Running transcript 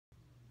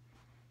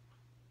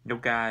Yo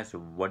guys,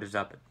 what is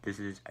up? This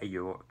is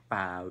your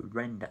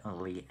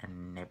friendly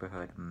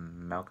neighborhood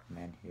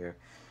milkman here.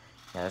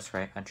 Yeah, that's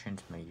right, I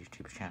changed my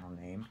YouTube channel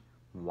name.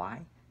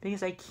 Why?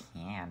 Because I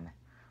can.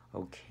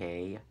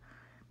 Okay,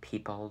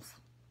 peoples.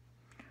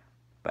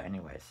 But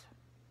anyways,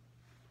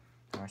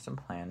 there are some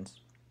plans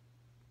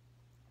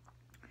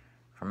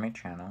for my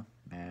channel,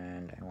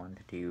 and I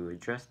wanted to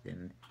address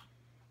them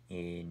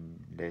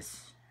in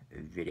this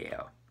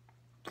video.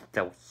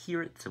 So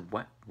here's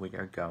what we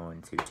are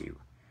going to do.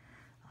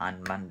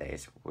 On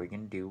Mondays, we're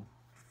gonna do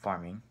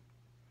farming.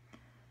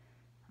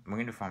 We're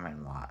gonna do farming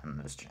a lot on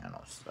this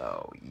channel,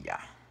 so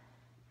yeah.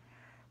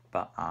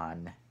 But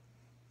on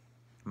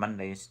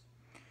Mondays,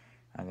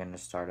 I'm gonna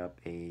start up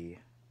a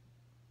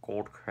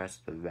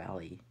Goldcrest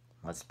Valley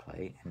Let's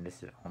Play, and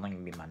this is only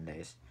gonna be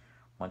Mondays,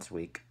 once a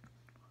week.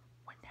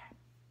 One time.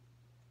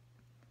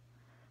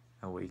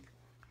 A week.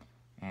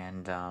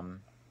 And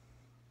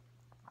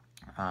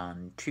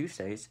on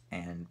Tuesdays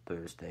and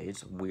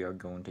Thursdays, we are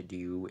going to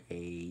do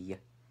a,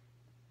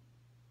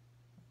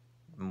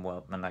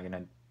 well, I'm not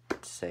gonna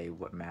say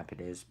what map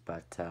it is,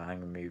 but I'm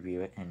gonna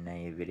review it in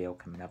a video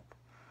coming up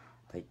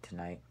late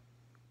tonight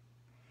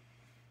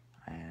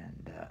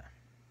and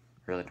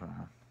early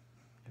tomorrow.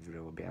 The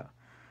video will be out,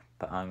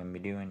 but I'm gonna be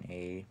doing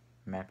a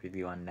map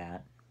review on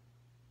that.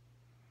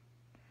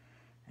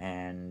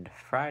 And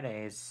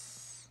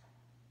Fridays,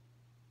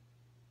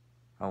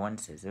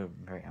 Wednesdays,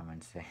 right on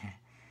Wednesday.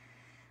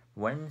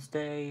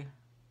 Wednesday,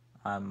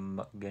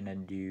 I'm gonna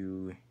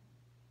do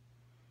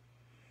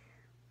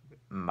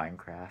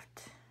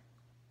Minecraft.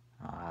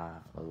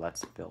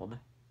 Let's build.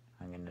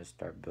 I'm gonna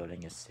start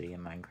building a city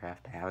in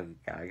Minecraft. I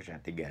actually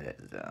have to get it,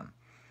 so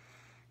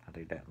I'll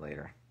do that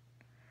later.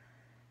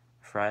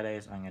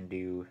 Fridays, I'm gonna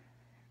do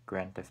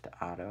Grand Theft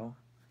Auto.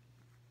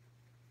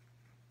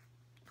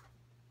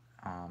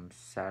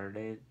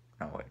 Saturday,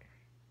 no wait,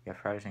 yeah,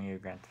 Fridays I'm gonna do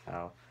Grand Theft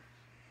Auto.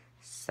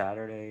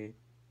 Saturday,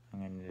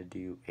 I'm gonna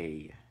do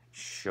a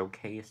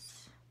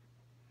showcase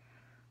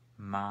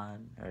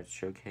mod, or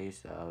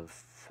showcase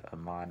of a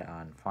mod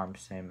on Farm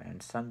Sim,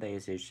 and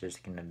Sundays it's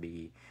just gonna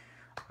be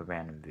a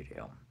random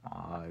video.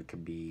 It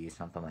could be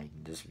something like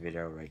this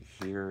video right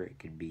here. It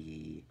could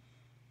be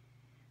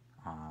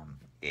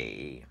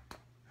a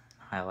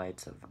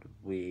highlights of the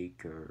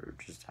week, or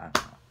just, I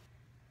don't know.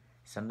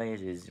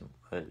 Sundays is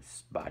a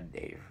spotty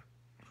day.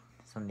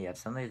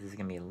 Sundays is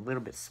gonna be a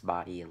little bit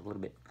spotty, a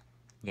little bit,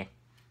 yeah,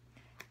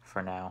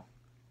 for now,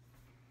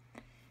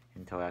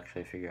 until I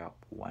actually figure out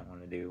what I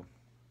want to do.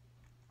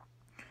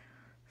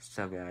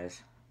 So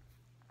guys,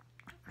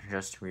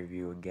 just to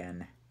review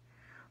again,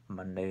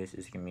 Mondays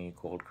is gonna be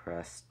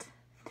Goldcrest.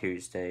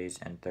 Tuesdays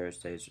and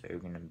Thursdays are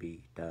gonna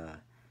be the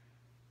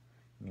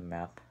new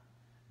map,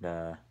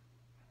 the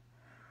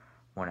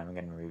one I'm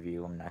gonna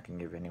review. I'm not gonna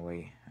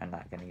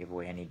give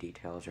away any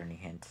details or any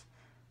hints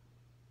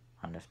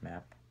on this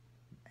map.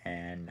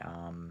 And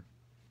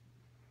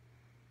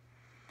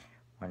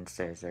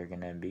Wednesdays are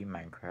gonna be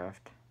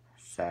Minecraft.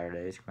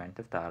 Saturdays Grand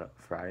Theft Auto.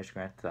 Fridays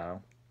Grand Theft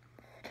Auto.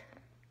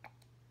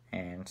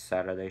 And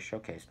Saturday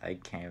Showcase. I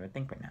can't even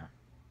think right now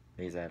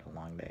because I had a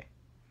long day.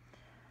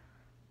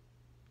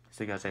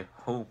 So guys, I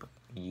hope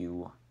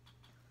you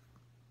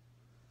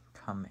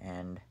come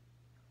and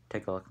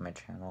take a look at my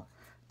channel.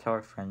 Tell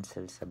our friends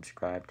to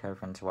subscribe. Tell our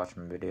friends to watch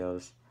my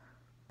videos,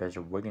 because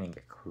we're gonna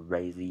get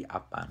crazy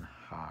up on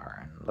her.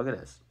 And look at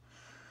this.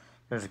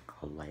 There's a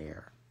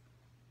glare.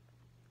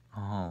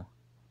 Oh,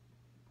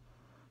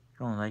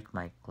 you don't like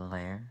my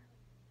glare?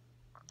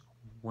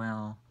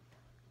 Well,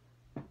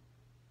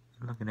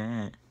 look at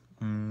that.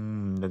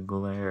 The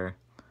glare.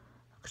 I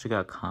actually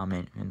got a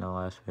comment in the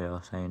last video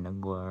saying the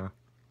glare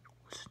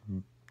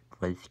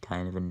was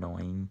kind of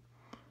annoying.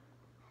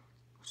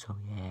 So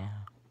yeah.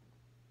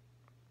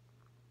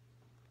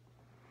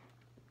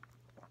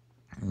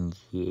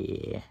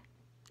 Yeah.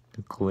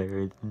 The glare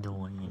is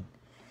annoying.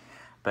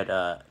 But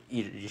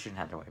you shouldn't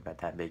have to worry about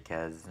that,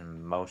 because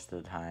most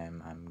of the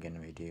time I'm gonna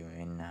be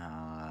doing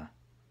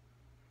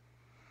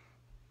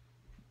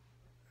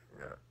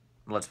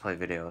Let's Play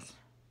videos,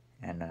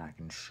 and then I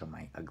can show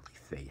my ugly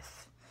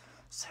face.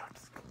 So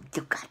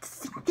you got to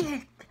see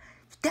it.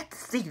 You got to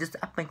see this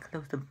up and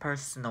close and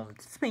personal.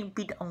 This may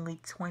be the only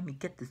time you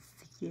get to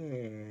see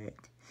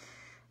it.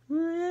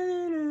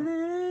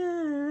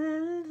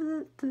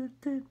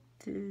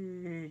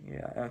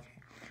 Yeah, okay.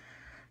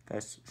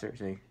 Guys,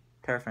 seriously,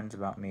 tell your friends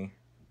about me.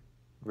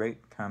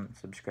 Rate, comment,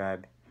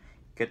 subscribe.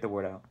 Get the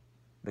word out,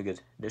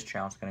 because this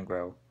channel's gonna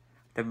grow.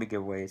 There'll be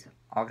giveaways,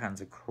 all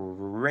kinds of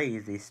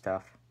crazy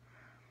stuff.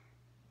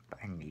 But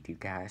I need you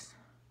guys.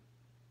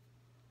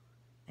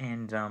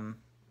 And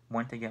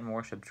once I get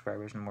more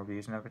subscribers and more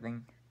views and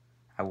everything,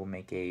 I will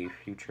make a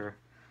future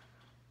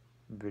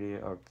video,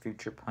 or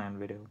future plan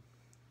video,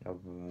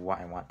 of what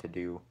I want to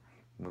do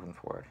moving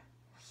forward.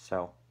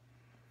 So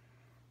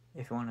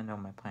if you want to know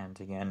my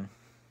plans again,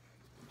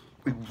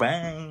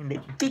 rewind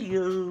the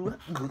video.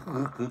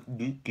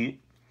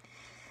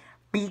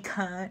 Be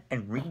kind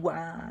and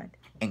rewind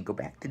and go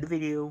back to the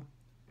video.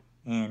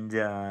 And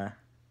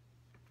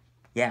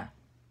yeah.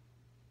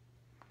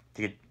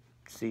 You could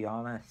see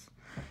all this.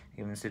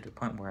 Even to the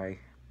point where I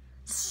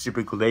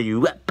super glare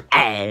you up.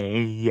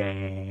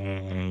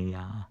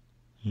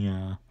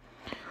 Yeah.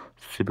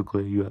 Super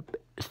glare you up.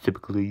 Super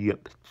glare you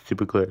up.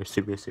 Super glare.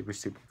 Super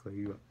glare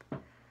you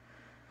up.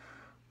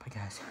 Bye,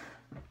 guys.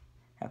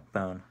 Have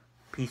fun.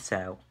 Peace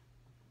out.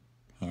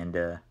 And,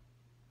 I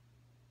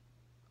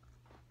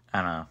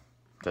don't know.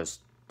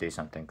 Just do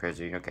something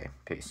crazy. Okay,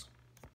 peace.